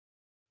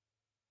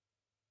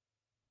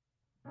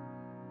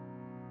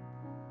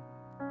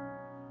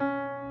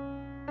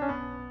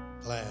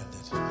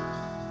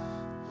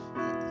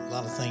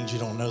lot of things you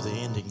don't know the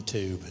ending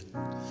to, but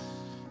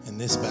in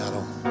this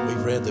battle,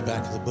 we've read the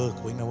back of the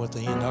book. We know what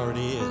the end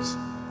already is.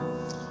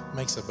 It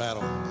makes the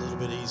battle a little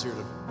bit easier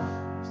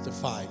to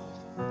fight.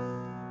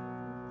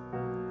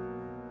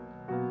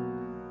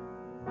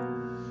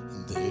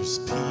 And there's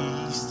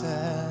peace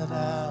that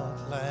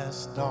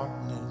outlasts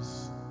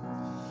darkness.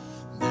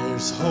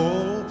 There's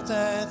hope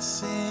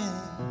that's in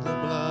the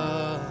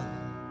blood.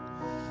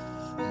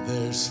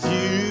 There's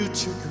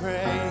future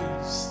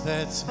grace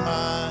that's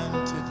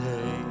mine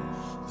today,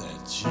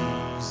 that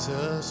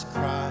Jesus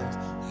Christ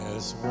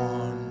has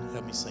won.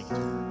 Help me sing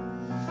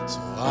it. So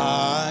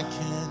I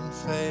can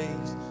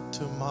face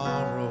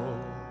tomorrow.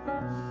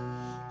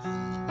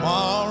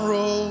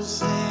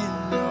 Tomorrow's in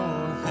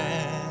your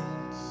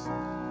hands.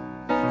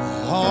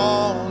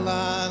 All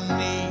I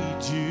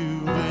need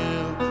you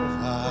will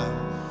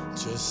provide,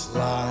 just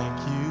like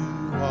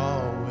you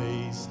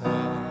always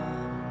have.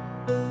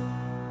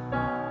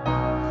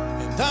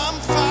 I'm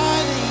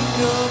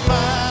fighting a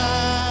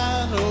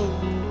battle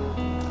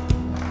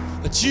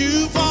that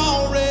you've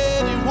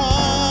already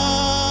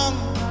won.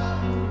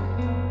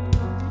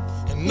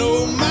 And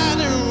no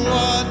matter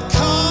what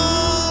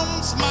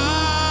comes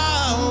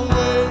my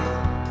way,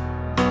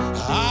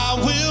 I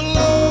will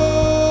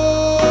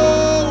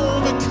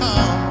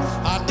overcome.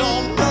 I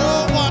don't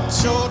know what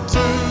you're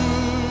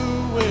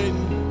doing,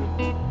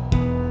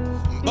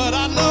 but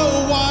I know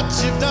what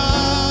you've done.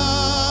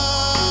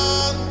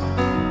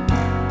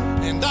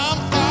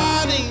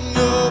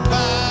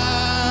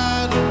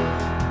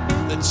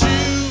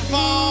 You've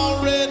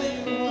already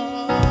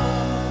won.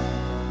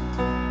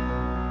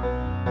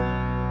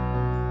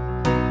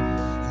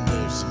 And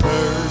there's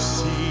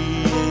mercy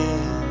in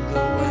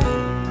the way.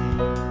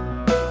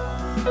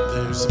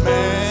 There's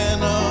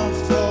manna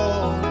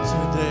for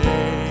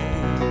today.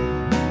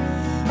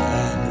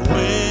 And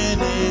when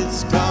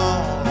it's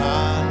gone, I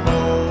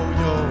know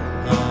you're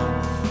gone.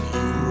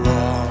 You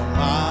are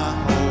my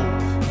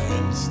hope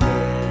and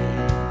stay.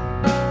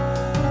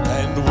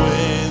 And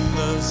when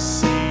the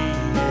sea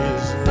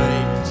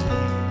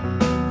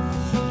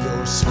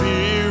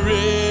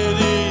Spirit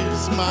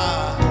is my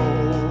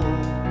hope.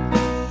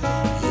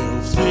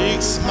 You'll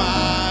fix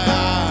my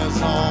eyes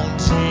on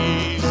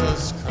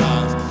Jesus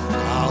Christ.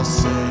 I'll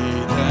say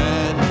that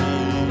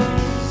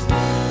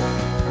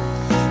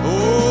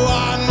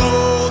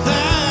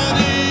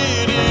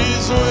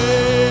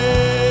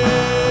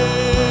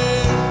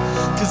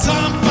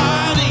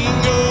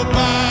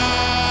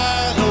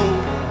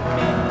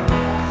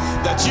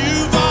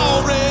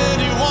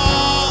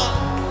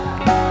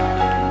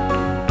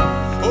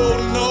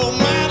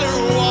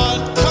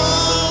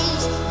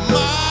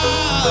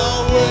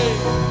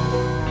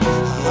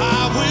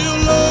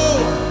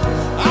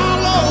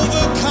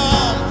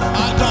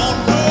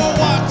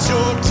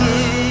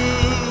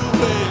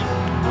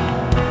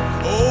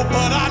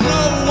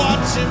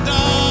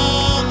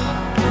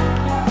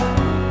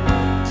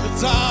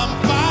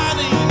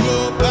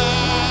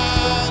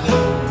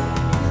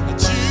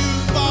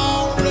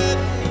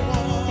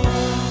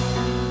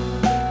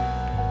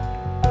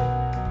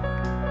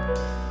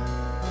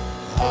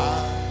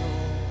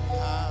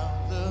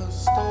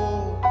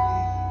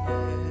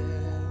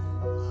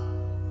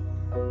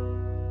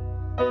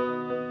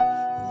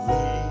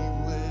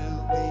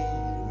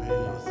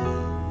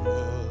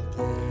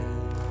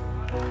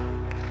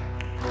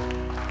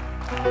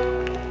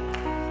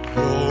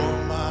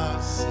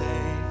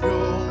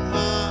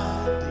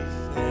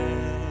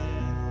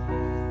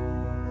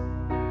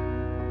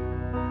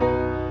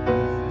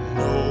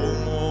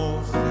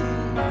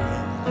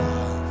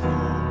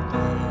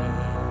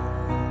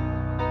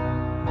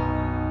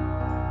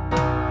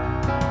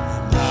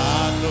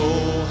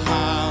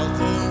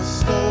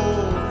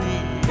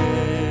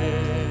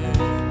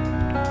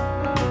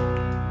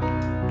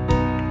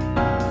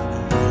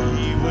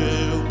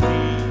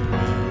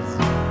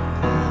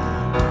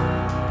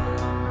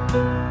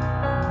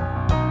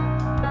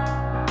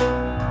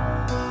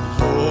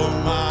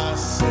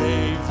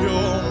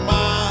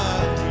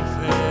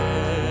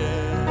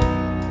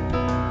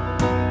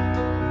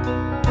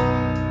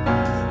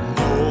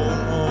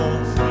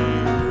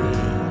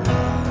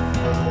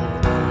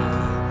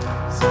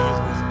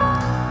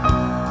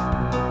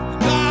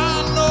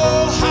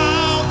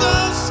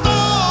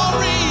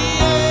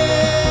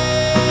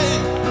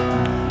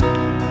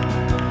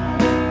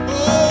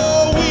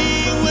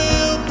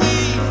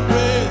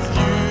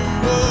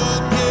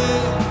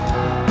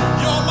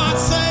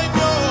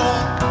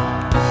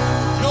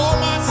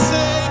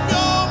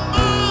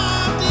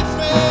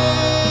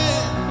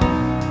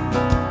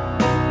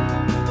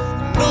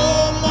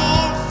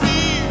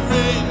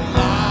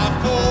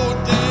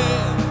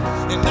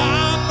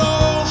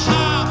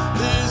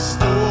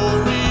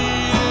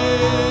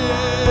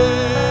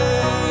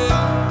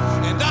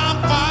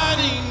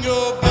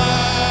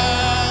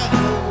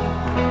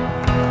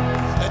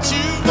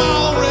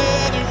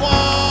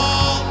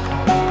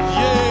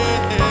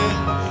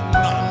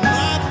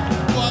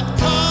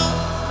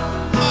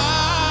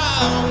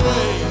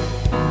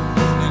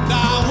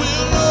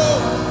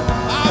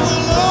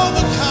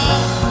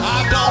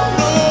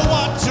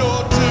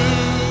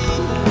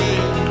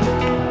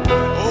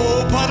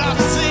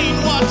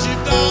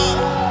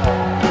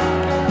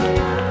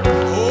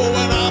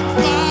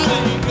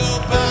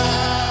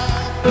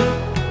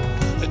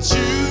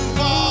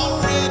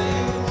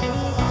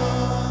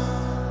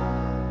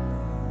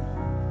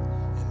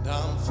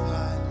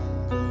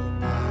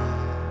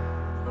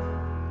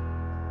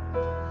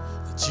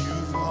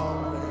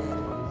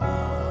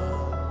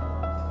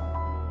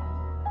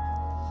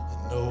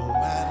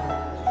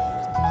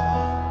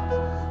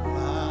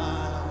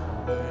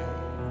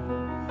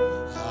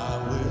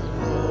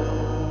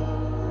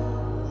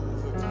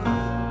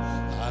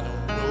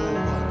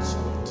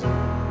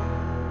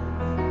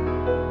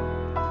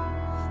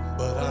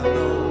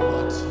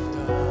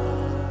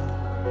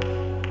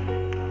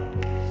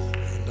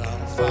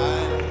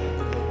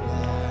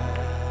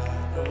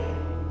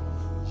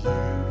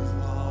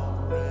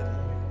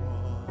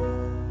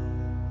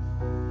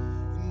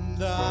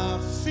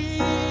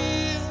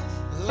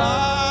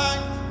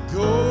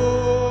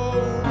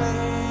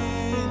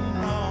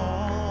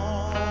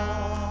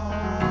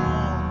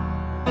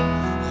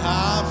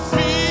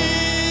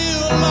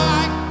my